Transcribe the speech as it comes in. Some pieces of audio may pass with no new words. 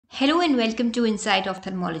Hello and welcome to Inside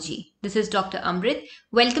Ophthalmology. This is Dr. Amrit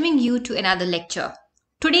welcoming you to another lecture.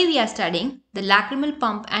 Today we are studying the lacrimal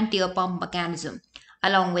pump and tear pump mechanism.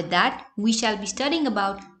 Along with that, we shall be studying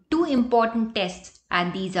about two important tests,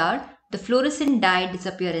 and these are the Fluorescein Dye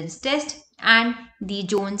Disappearance Test and the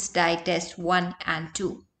Jones Dye Test 1 and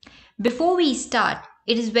 2. Before we start,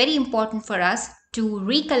 it is very important for us to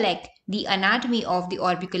recollect the anatomy of the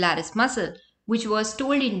orbicularis muscle, which was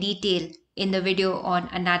told in detail in the video on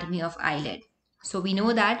anatomy of eyelid. So we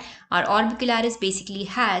know that our orbicularis basically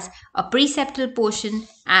has a preseptal portion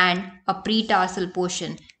and a pretarsal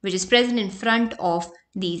portion, which is present in front of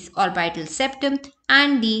these orbital septum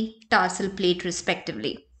and the tarsal plate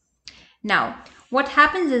respectively. Now, what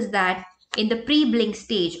happens is that in the pre-blink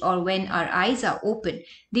stage, or when our eyes are open,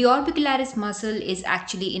 the orbicularis muscle is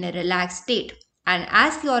actually in a relaxed state. And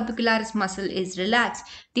as the orbicularis muscle is relaxed,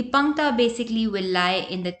 the puncta basically will lie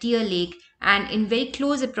in the tear lake and in very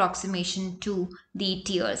close approximation to the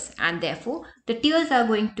tears. And therefore, the tears are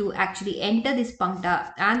going to actually enter this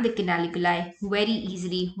puncta and the canaliculi very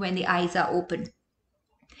easily when the eyes are open.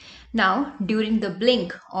 Now, during the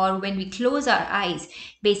blink or when we close our eyes,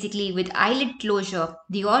 basically with eyelid closure,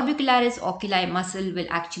 the orbicularis oculi muscle will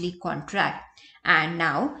actually contract. And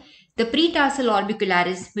now, the pretarsal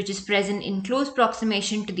orbicularis, which is present in close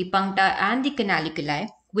proximation to the puncta and the canaliculi,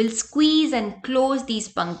 will squeeze and close these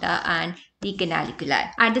puncta and the canaliculi.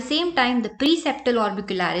 At the same time, the preseptal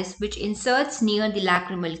orbicularis, which inserts near the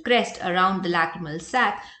lacrimal crest around the lacrimal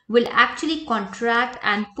sac, will actually contract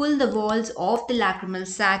and pull the walls of the lacrimal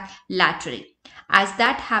sac laterally. As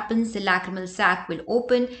that happens, the lacrimal sac will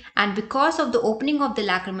open, and because of the opening of the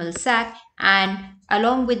lacrimal sac and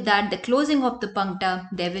along with that the closing of the puncta,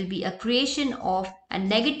 there will be a creation of a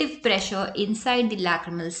negative pressure inside the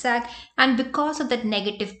lacrimal sac, and because of that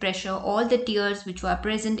negative pressure, all the tears which were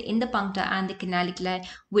present in the puncta and the canaliculi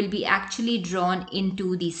will be actually drawn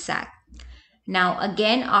into the sac. Now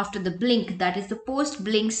again, after the blink, that is the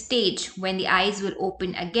post-blink stage when the eyes will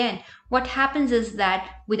open again, what happens is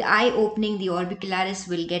that with eye opening, the orbicularis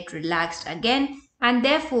will get relaxed again and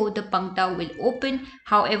therefore the puncta will open.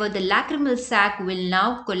 However, the lacrimal sac will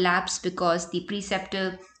now collapse because the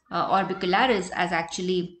preseptal orbicularis has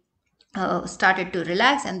actually started to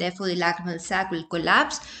relax, and therefore the lacrimal sac will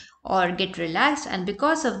collapse or get relaxed, and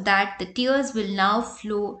because of that the tears will now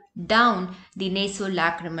flow down the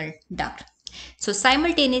nasolacrimal duct. So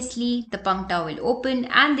simultaneously the puncta will open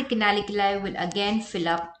and the canaliculi will again fill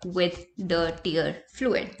up with the tear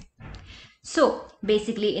fluid. So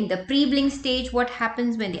basically in the pre-blink stage, what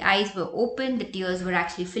happens when the eyes were open, the tears were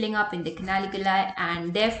actually filling up in the canaliculi,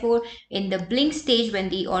 and therefore in the blink stage when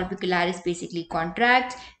the orbicularis basically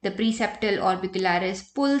contracts, the preseptal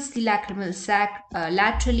orbicularis pulls the lacrimal sac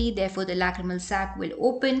laterally, therefore the lacrimal sac will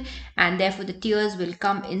open and therefore the tears will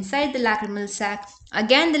come inside the lacrimal sac.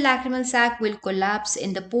 Again, the lacrimal sac will collapse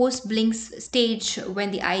in the post-blink stage when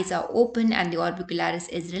the eyes are open and the orbicularis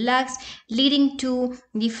is relaxed, leading to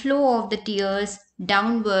the flow of the tears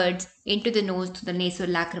downwards into the nose to the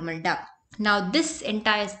nasolacrimal duct. Now, this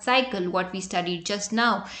entire cycle, what we studied just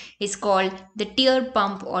now, is called the tear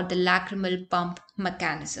pump or the lacrimal pump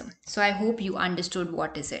mechanism. So, I hope you understood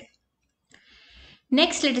what is it.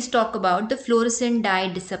 Next, let us talk about the Fluorescein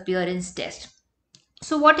Dye Disappearance Test.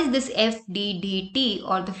 So what is this FDDT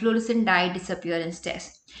or the Fluorescein Dye Disappearance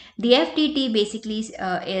Test? The FDT basically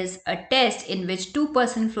is a test in which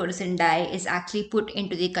 2% fluorescent dye is actually put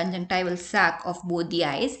into the conjunctival sac of both the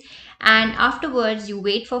eyes, and afterwards you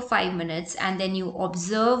wait for 5 minutes and then you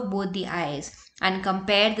observe both the eyes and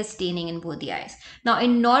compare the staining in both the eyes. Now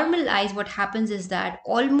in normal eyes, what happens is that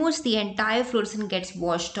almost the entire fluorescent gets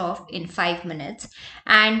washed off in 5 minutes.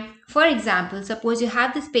 And for example, suppose you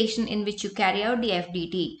have this patient in which you carry out the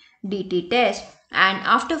FDT test, and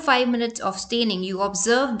after 5 minutes of staining you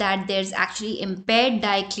observe that there's actually impaired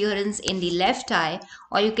dye clearance in the left eye,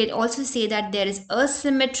 or you can also say that there is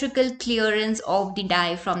asymmetrical clearance of the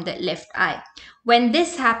dye from the left eye. When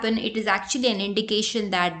this happens, it is actually an indication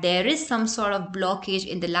that there is some sort of blockage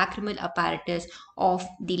in the lacrimal apparatus of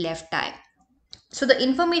the left eye. So the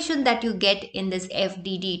information that you get in this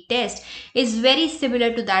FDD test is very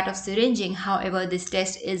similar to that of syringing. However, this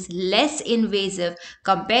test is less invasive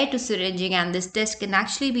compared to syringing, and this test can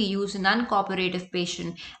actually be used in uncooperative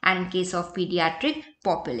patient and in case of pediatric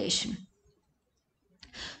population.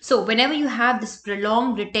 So whenever you have this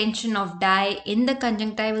prolonged retention of dye in the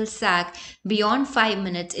conjunctival sac beyond 5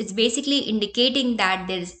 minutes, it's basically indicating that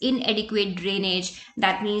there is inadequate drainage.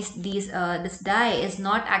 That means this dye is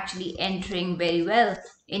not actually entering very well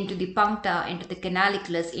into the puncta, into the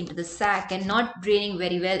canalicles, into the sac, and not draining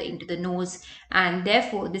very well into the nose. And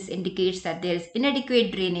therefore, this indicates that there is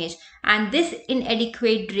inadequate drainage. And this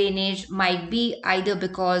inadequate drainage might be either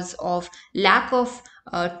because of lack of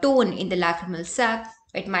tone in the lacrimal sac.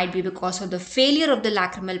 It might be because of the failure of the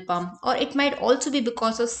lacrimal pump, or it might also be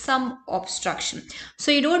because of some obstruction.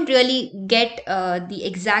 So you don't really get the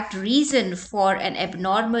exact reason for an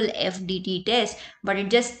abnormal FDT test, but it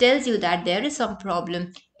just tells you that there is some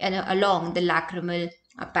problem along the lacrimal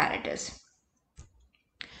apparatus.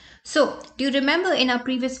 So, do you remember in our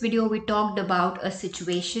previous video we talked about a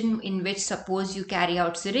situation in which suppose you carry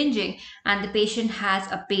out syringing and the patient has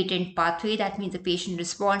a patent pathway. That means the patient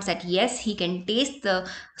responds that yes, he can taste the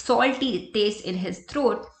salty taste in his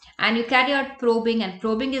throat, and you carry out probing, and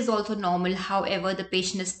probing is also normal. However, the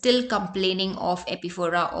patient is still complaining of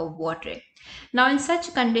epiphora or watering. Now, in such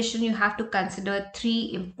a condition, you have to consider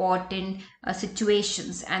three important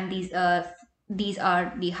situations, and these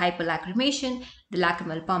are the hyperlacrimation, the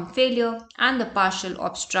lacrimal pump failure, and the partial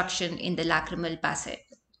obstruction in the lacrimal passage.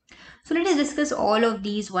 So let us discuss all of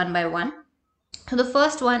these one by one. So the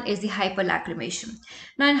first one is the hyperlacrimation.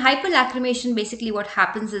 Now in hyperlacrimation, basically what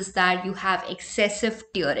happens is that you have excessive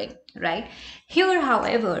tearing, right? Here,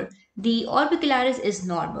 however, the orbicularis is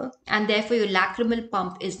normal and therefore your lacrimal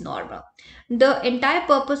pump is normal. The entire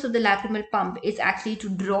purpose of the lacrimal pump is actually to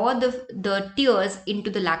draw the tears into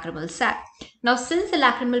the lacrimal sac. Now since the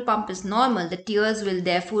lacrimal pump is normal, the tears will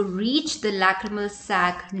therefore reach the lacrimal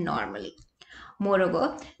sac normally.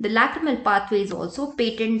 Moreover, the lacrimal pathway is also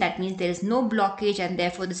patent. That means there is no blockage, and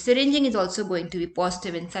therefore the syringing is also going to be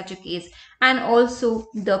positive in such a case, and also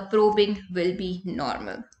the probing will be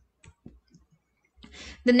normal.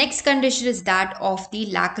 The next condition is that of the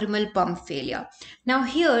lacrimal pump failure. Now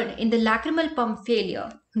here in the lacrimal pump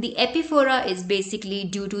failure, the epiphora is basically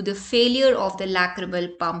due to the failure of the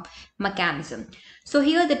lacrimal pump mechanism. So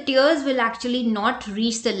here the tears will actually not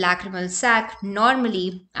reach the lacrimal sac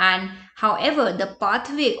normally, and however the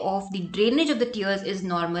pathway of the drainage of the tears is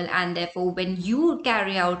normal, and therefore when you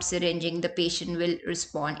carry out syringing, the patient will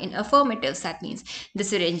respond in affirmatives. That means the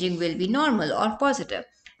syringing will be normal or positive,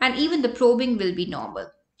 and even the probing will be normal.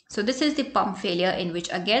 So this is the pump failure in which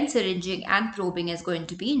again syringing and probing is going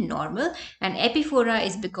to be normal, and epiphora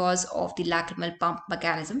is because of the lacrimal pump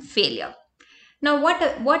mechanism failure. Now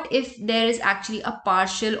what if there is actually a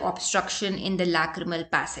partial obstruction in the lacrimal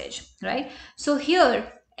passage, right? So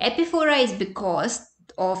here epiphora is because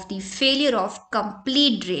of the failure of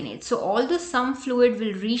complete drainage. So although some fluid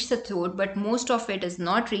will reach the throat, but most of it is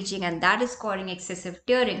not reaching, and that is causing excessive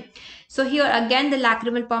tearing. So here again the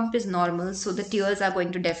lacrimal pump is normal, so the tears are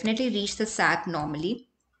going to definitely reach the sac normally.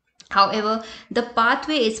 However, the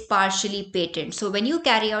pathway is partially patent. So when you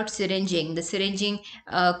carry out syringing, the syringing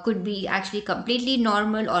could be actually completely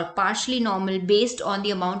normal or partially normal based on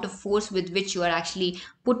the amount of force with which you are actually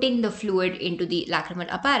putting the fluid into the lacrimal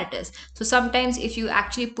apparatus. So sometimes if you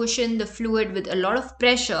actually push in the fluid with a lot of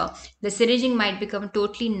pressure, the syringing might become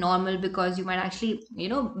totally normal because you might actually,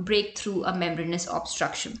 break through a membranous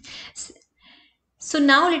obstruction. So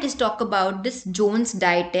now let us talk about this Jones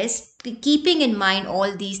dye test, keeping in mind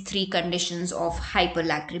all these three conditions of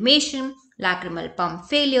hyperlacrimation, lacrimal pump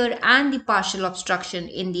failure, and the partial obstruction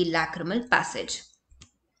in the lacrimal passage.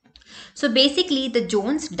 So basically the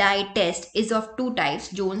Jones dye test is of two types,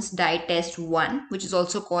 Jones dye test 1, which is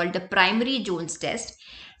also called the primary Jones test,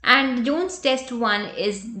 and Jones test 1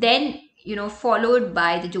 is then followed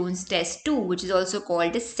by the Jones test 2, which is also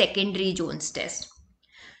called the secondary Jones test.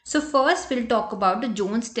 So first we'll talk about the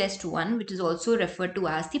Jones test 1, which is also referred to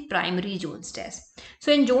as the primary Jones test.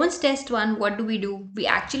 So in Jones test 1, what do? We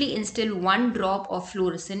actually instill 1 drop of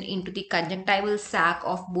fluorescein into the conjunctival sac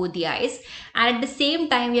of both the eyes, and at the same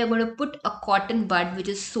time we are going to put a cotton bud which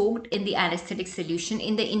is soaked in the anesthetic solution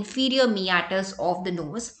in the inferior meatus of the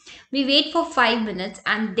nose. We wait for 5 minutes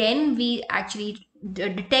and then we actually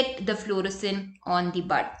detect the fluorescein on the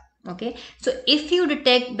bud. Okay, so if you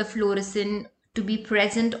detect the fluorescein to be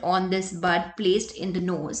present on this bud placed in the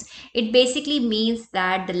nose, it basically means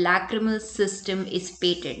that the lacrimal system is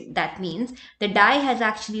patent. That means the dye has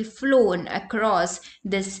actually flown across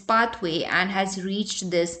this pathway and has reached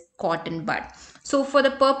this cotton bud. So for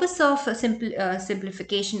the purpose of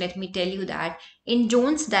simplification, let me tell you that in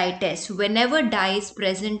Jones dye test, whenever dye is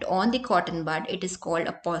present on the cotton bud, it is called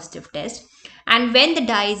a positive test. And when the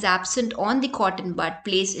dye is absent on the cotton bud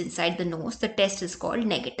placed inside the nose, the test is called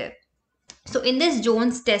negative. So in this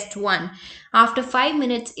Jones test 1, after 5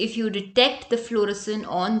 minutes, if you detect the fluorescein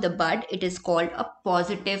on the bud, it is called a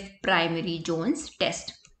positive primary Jones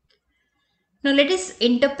test. Now let us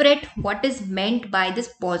interpret what is meant by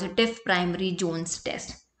this positive primary Jones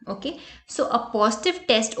test. Okay, so a positive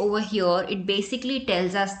test over here, it basically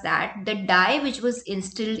tells us that the dye which was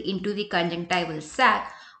instilled into the conjunctival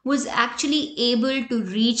sac was actually able to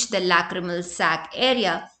reach the lacrimal sac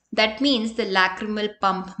area. That means the lacrimal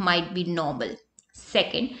pump might be normal.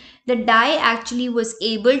 Second, the dye actually was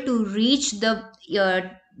able to reach the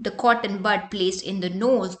cotton bud placed in the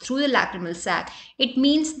nose through the lacrimal sac. It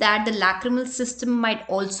means that the lacrimal system might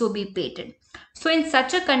also be patent. So in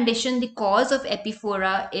such a condition, the cause of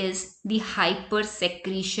epiphora is the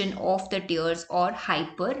hypersecretion of the tears or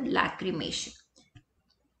hyperlacrimation.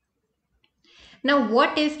 Now,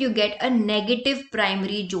 what if you get a negative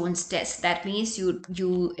primary Jones test? That means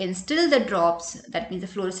you instill the drops, that means the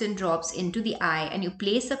fluorescent drops into the eye, and you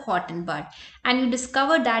place a cotton bud, and you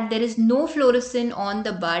discover that there is no fluorescent on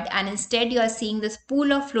the bud, and instead you are seeing this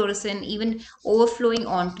pool of fluorescent even overflowing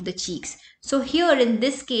onto the cheeks. So here in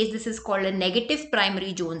this case, this is called a negative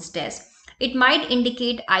primary Jones test. It might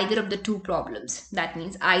indicate either of the two problems. That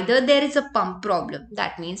means either there is a pump problem,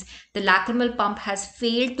 that means the lacrimal pump has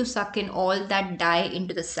failed to suck in all that dye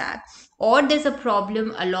into the sac, or there's a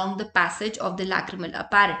problem along the passage of the lacrimal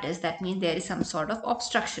apparatus, that means there is some sort of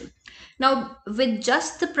obstruction. Now, with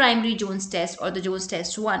just the primary Jones test or the Jones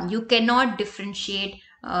test 1, you cannot differentiate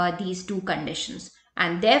these two conditions.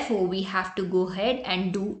 And therefore, we have to go ahead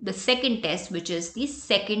and do the second test, which is the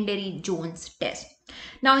secondary Jones test.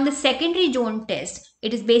 Now, in the secondary Jones test,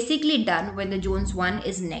 it is basically done when the Jones 1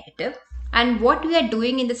 is negative. And what we are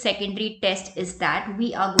doing in the secondary test is that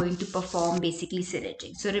we are going to perform basically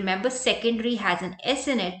syringing. So remember, secondary has an S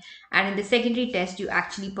in it, and in the secondary test, you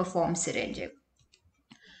actually perform syringing.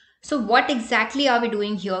 So what exactly are we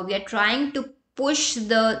doing here? We are trying to push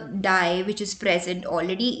the dye which is present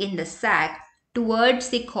already in the sac towards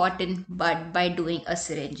the cotton bud by doing a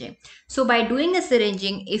syringing. So by doing a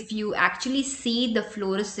syringing, if you actually see the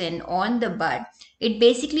fluorescent on the bud, it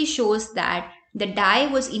basically shows that the dye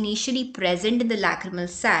was initially present in the lacrimal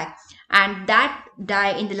sac, and that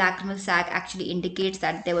dye in the lacrimal sac actually indicates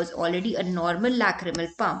that there was already a normal lacrimal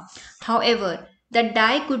pump. However, the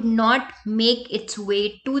dye could not make its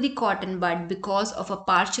way to the cotton bud because of a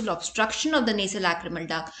partial obstruction of the nasolacrimal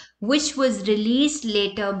duct, which was released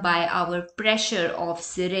later by our pressure of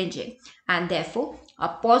syringing. And therefore, a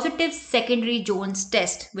positive secondary Jones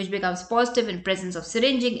test, which becomes positive in presence of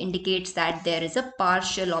syringing, indicates that there is a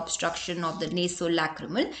partial obstruction of the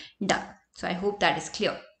nasolacrimal duct. So I hope that is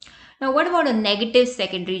clear. Now, what about a negative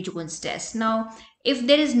secondary Jones test? Now, if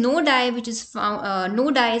there is no dye which is found,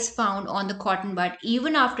 no dye is found on the cotton bud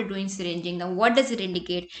even after doing syringing, now what does it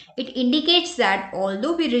indicate? It indicates that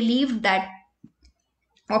although we relieved that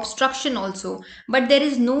obstruction also, but there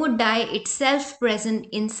is no dye itself present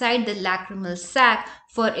inside the lacrimal sac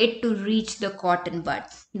for it to reach the cotton bud.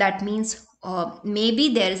 That means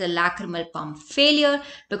maybe there is a lacrimal pump failure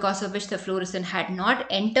because of which the fluorescent had not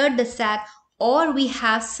entered the sac, or we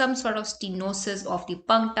have some sort of stenosis of the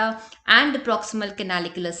puncta and the proximal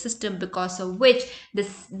canalicular system because of which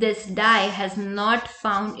this dye has not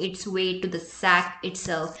found its way to the sac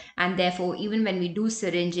itself, and therefore even when we do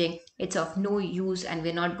syringing, it's of no use and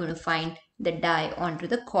we're not going to find the dye onto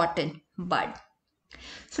the cotton bud.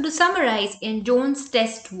 So to summarize, in Jones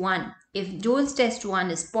test 1, if Jones test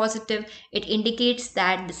 1 is positive, it indicates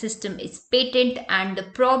that the system is patent and the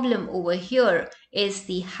problem over here is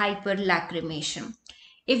the hyperlacrimation.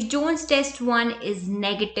 If Jones test 1 is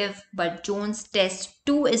negative but Jones test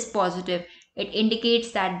 2 is positive, it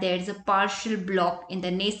indicates that there is a partial block in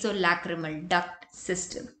the nasolacrimal duct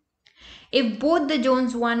system. If both the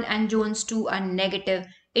Jones 1 and Jones 2 are negative,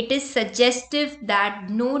 it is suggestive that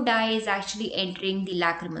no dye is actually entering the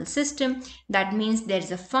lacrimal system. That means there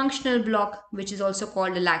is a functional block, which is also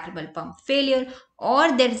called a lacrimal pump failure,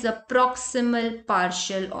 or there is a proximal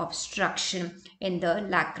partial obstruction in the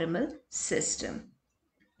lacrimal system.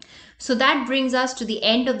 So that brings us to the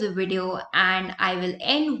end of the video, and I will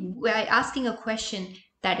end by asking a question,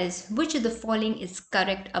 that is, which of the following is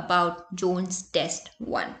correct about Jones test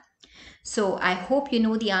 1? So I hope you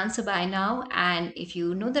know the answer by now, and if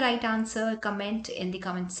you know the right answer, comment in the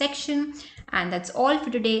comment section. And that's all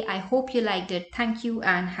for today. I hope you liked it. Thank you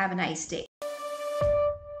and have a nice day.